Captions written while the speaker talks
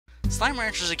Slime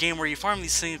Rancher is a game where you farm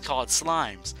these things called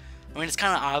slimes. I mean, it's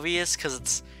kind of obvious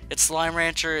because it's Slime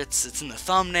Rancher. It's in the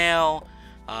thumbnail.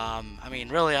 I mean,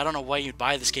 really, I don't know why you'd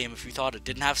buy this game if you thought it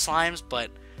didn't have slimes, but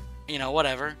you know,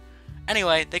 whatever.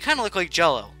 Anyway, they kind of look like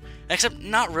Jello, except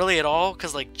not really at all,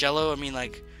 because like Jello, I mean,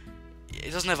 like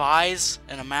it doesn't have eyes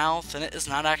and a mouth, and it's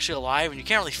not actually alive, and you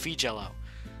can't really feed Jello.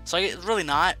 So it's really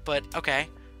not, but okay.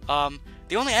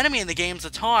 The only enemy in the game is the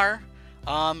tar,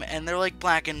 and they're like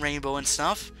black and rainbow and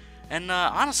stuff. And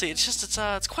honestly,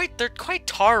 they're quite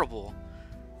terrible.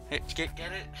 Hey, get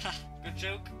it? Good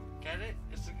joke. Get it?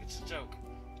 It's a joke.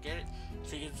 Get it?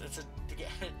 See, it's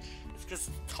because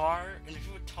tar, and if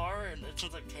you put tar and it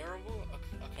sounds like terrible.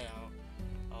 Okay,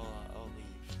 I'll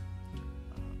leave.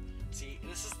 See,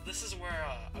 this is where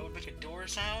I would make a door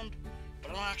sound,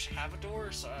 but I don't actually have a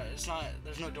door, so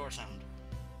there's no door sound.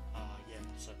 Yeah,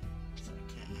 so I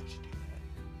can't actually do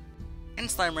that. In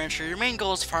Slime Rancher, your main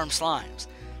goal is to farm slimes.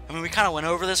 I mean, we kind of went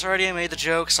over this already. I made the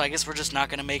joke, so I guess we're just not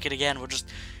going to make it again.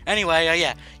 Anyway,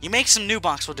 yeah, you make some new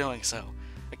bucks while doing so.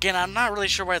 Again, I'm not really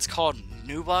sure why it's called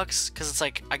new bucks, because it's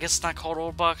like, I guess it's not called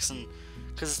old bucks, and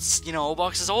because it's, you know, old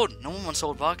bucks is old. No one wants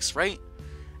old bucks, right?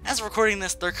 As of recording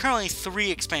this, there are currently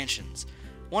 3 expansions.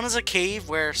 One is a cave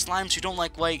where slimes who don't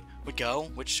like light would go,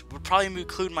 which would probably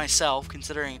include myself,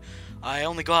 considering I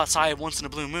only go outside once in a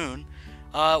blue moon.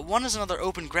 One is another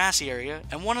open grassy area,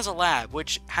 and one is a lab,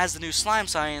 which has the new slime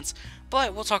science,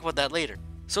 but we'll talk about that later.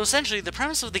 So essentially, the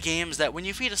premise of the game is that when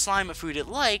you feed a slime a food it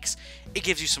likes, it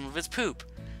gives you some of its poop.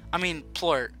 I mean,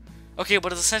 plort. Okay,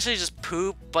 but it's essentially just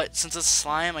poop, but since it's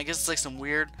slime, I guess it's like some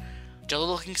weird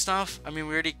jello-looking stuff. I mean,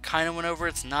 we already kind of went over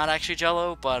it's not actually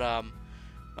jello, but,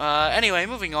 anyway,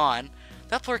 moving on.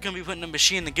 That plort can be put in a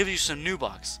machine that gives you some new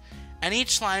bucks, and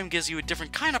each slime gives you a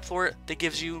different kind of plort that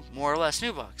gives you more or less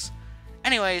new bucks.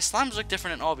 Anyway, slimes look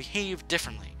different and all behave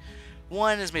differently.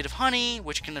 One is made of honey,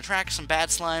 which can attract some bad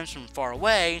slimes from far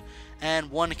away,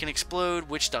 and one can explode,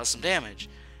 which does some damage.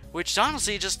 Which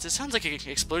honestly it sounds like an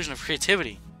explosion of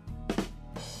creativity.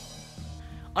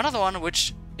 Another one,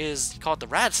 which is called the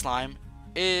rad slime,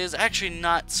 is actually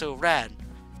not so rad.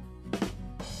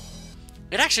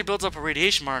 It actually builds up a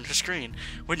radiation bar on your screen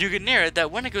when you get near it that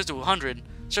when it goes to 100,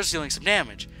 starts dealing some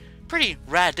damage. Pretty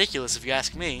radiculous if you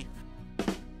ask me.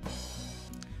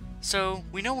 So,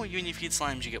 we know when you feed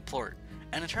slimes you get plort,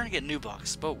 and in turn you get new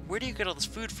bucks, but where do you get all this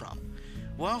food from?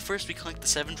 Well, first we collect the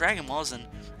 7 Dragon Balls and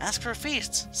ask for a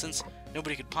feast, since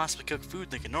nobody could possibly cook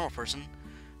food like a normal person.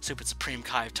 Stupid Supreme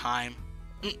Kai of Time.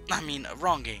 I mean,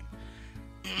 wrong game.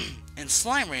 In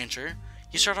Slime Rancher,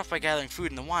 you start off by gathering food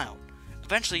in the wild.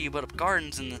 Eventually you build up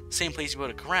gardens in the same place you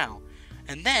build a corral,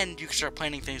 and then you can start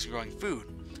planting things and growing food.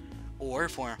 Or,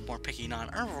 for more picky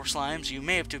non-herbivore slimes, you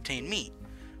may have to obtain meat.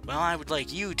 Well, I would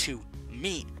like you to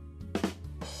meet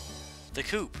the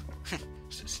coop.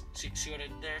 see what I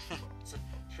did there? It's a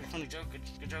pretty funny joke. Good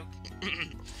joke.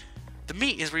 The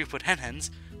meat is where you put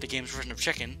hens, the game's version of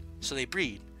chicken, so they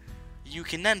breed. You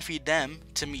can then feed them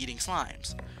to meat-eating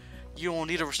slimes. You will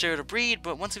need a stereo to breed,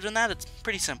 but once you've done that, it's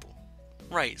pretty simple.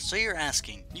 Right, so you're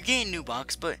asking, you gain new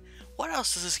bucks, but what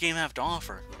else does this game have to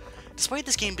offer? Despite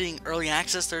this game being early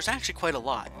access, there's actually quite a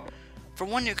lot. For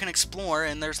one, you can explore,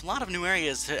 and there's a lot of new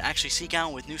areas to actually seek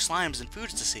out with new slimes and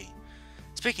foods to see.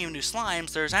 Speaking of new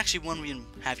slimes, there's actually one we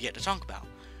have yet to talk about,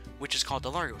 which is called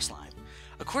the Largo Slime.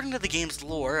 According to the game's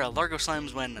lore, Largo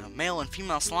Slimes, when a male and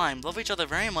female slime love each other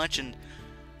very much, and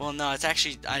well, no, it's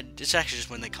actually just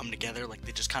when they come together, like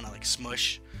they just kind of like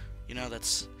smush. You know,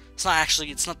 that's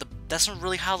not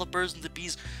really how the birds and the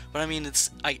bees. But I mean, see,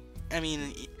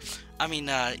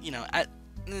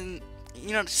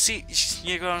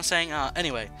 you know what I'm saying?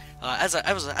 Anyway, as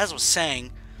I was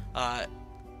saying, a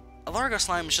Largo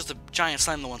Slime is just a giant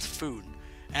slime that wants food,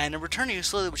 and in return you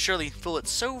slowly but surely fill it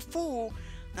so full,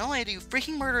 not only do you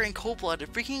freaking murder in cold blood,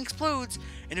 it freaking explodes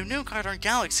into a new goddamn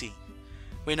galaxy.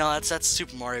 Wait, no, that's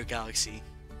Super Mario Galaxy.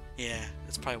 Yeah,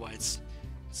 that's probably why it's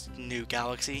new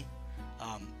galaxy.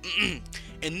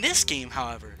 In this game,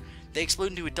 however, they explode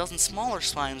into a dozen smaller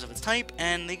slimes of its type,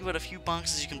 and they give out a few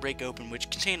boxes you can break open which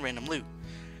contain random loot.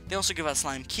 They also give out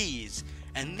slime keys,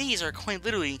 and these are quite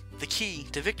literally the key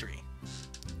to victory.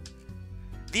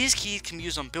 These keys can be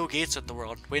used on Bill Gates of the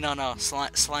world. Wait, no,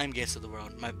 Slime Gates of the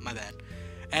world. My bad.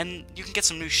 And you can get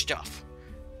some new stuff.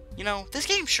 You know, this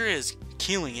game sure is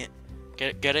killing it.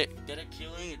 Get it?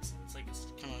 Killing? It's like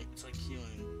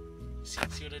healing. See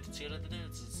what I did?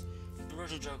 It's the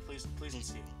version joke. Please don't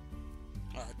steal.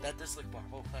 That slick bar.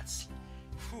 Oh, that's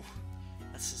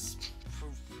just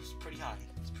pretty high.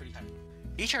 It's pretty high.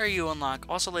 Each area you unlock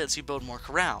also lets you build more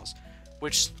corrals,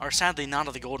 which are sadly not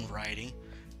of the golden variety,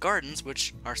 gardens,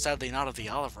 which are sadly not of the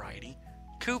olive variety,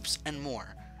 coops, and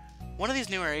more. One of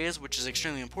these new areas, which is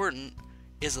extremely important,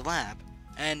 is the lab.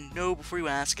 And no, before you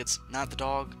ask, it's not the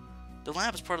dog. The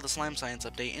lab is part of the Slime Science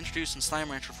update introduced in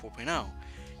Slime Rancher 4.0.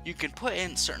 You can put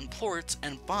in certain ports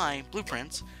and buy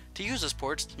blueprints to use those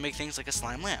ports to make things like a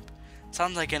slime lamp.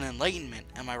 Sounds like an enlightenment,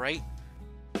 am I right?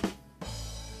 No,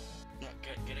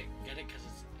 get it, because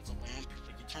it's a lamp.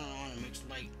 Like you turn it on and it makes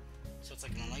light. So it's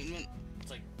like an enlightenment.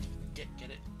 It's like, get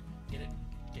it.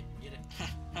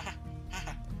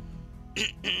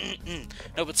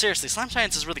 No, but seriously, Slime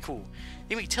Science is really cool.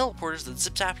 They make teleporters that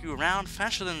zip-zap you around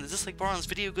faster than the dislike bar on this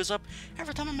video goes up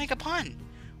every time I make a pun,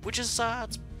 which is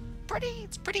it's pretty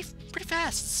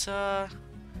fast. It's yeah,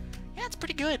 it's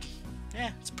pretty good.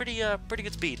 Yeah, it's pretty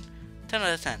good speed. 10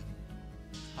 out of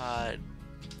 10.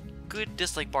 Good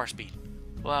dislike bar speed.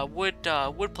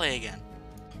 Would play again.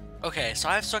 Okay, so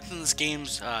I've stuck in this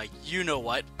game's you know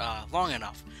what long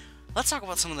enough. Let's talk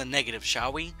about some of the negatives,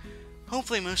 shall we?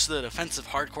 Hopefully most of the defensive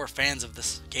hardcore fans of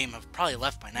this game have probably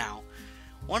left by now.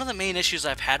 One of the main issues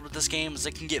I've had with this game is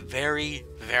it can get very,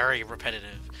 very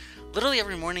repetitive. Literally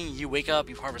every morning you wake up,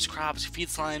 you harvest crops, you feed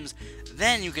slimes,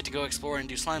 then you get to go explore and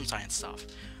do slime science stuff.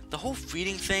 The whole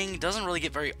feeding thing doesn't really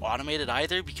get very automated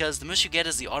either because the most you get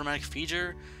is the automatic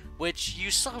feeder, which you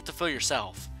still have to fill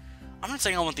yourself. I'm not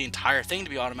saying I want the entire thing to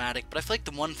be automatic, but I feel like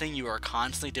the one thing you are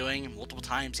constantly doing multiple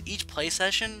times each play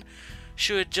session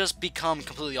should just become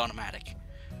completely automatic.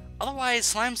 Otherwise,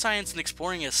 slime science and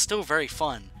exploring is still very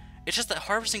fun. It's just that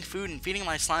harvesting food and feeding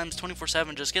my slimes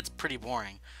 24/7 just gets pretty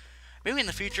boring. Maybe in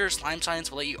the future, slime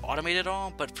science will let you automate it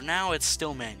all, but for now, it's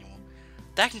still manual.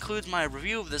 That concludes my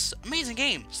review of this amazing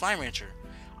game, Slime Rancher.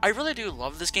 I really do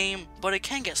love this game, but it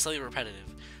can get slightly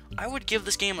repetitive. I would give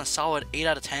this game a solid 8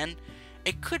 out of 10.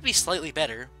 It could be slightly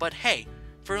better, but hey,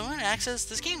 for early access,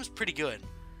 this game is pretty good,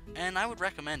 and I would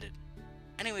recommend it.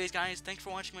 Anyways, guys, thanks for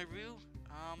watching my review.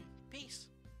 Peace.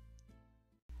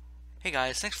 Hey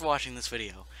guys, thanks for watching this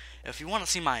video. If you want to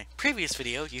see my previous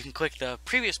video, you can click the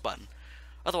previous button.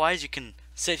 Otherwise, you can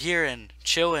sit here and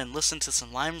chill and listen to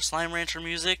some Slime Rancher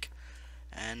music.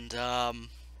 And,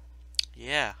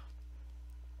 yeah.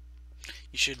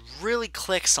 You should really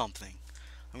click something.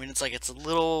 I mean, it's a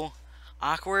little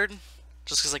awkward.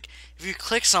 Just because, if you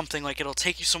click something, it'll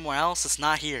take you somewhere else that's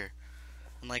not here.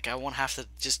 And, I won't have to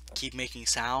just keep making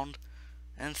sound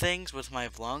and things with my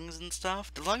lungs and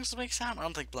stuff. Do lungs make sound? I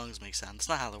don't think lungs make sound. That's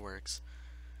not how that works.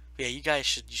 But yeah, you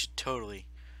should totally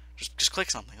just click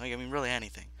something. Really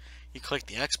anything. You click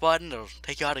the X button, it'll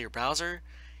take you out of your browser.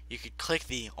 You could click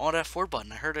the Alt F4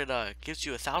 button. I heard it gives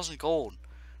you 1,000 gold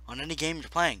on any game you're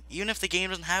playing. Even if the game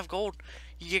doesn't have gold,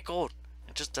 you get gold.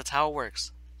 That's how it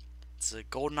works. It's a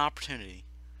golden opportunity.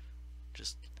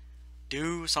 Just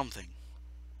do something,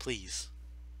 please.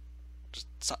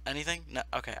 Just anything? No.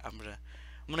 Okay, I'm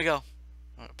gonna go.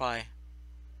 Bye.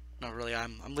 No, really,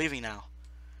 I'm leaving now.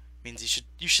 Means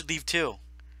you should leave too.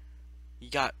 You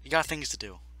got things to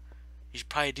do. You should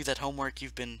probably do that homework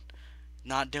you've been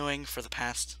not doing for the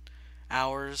past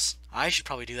hours. I should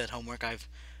probably do that homework I've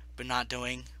been not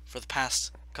doing for the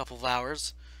past couple of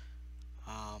hours.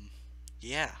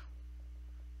 Yeah.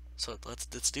 So let's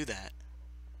do that.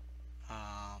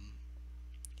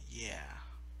 Yeah.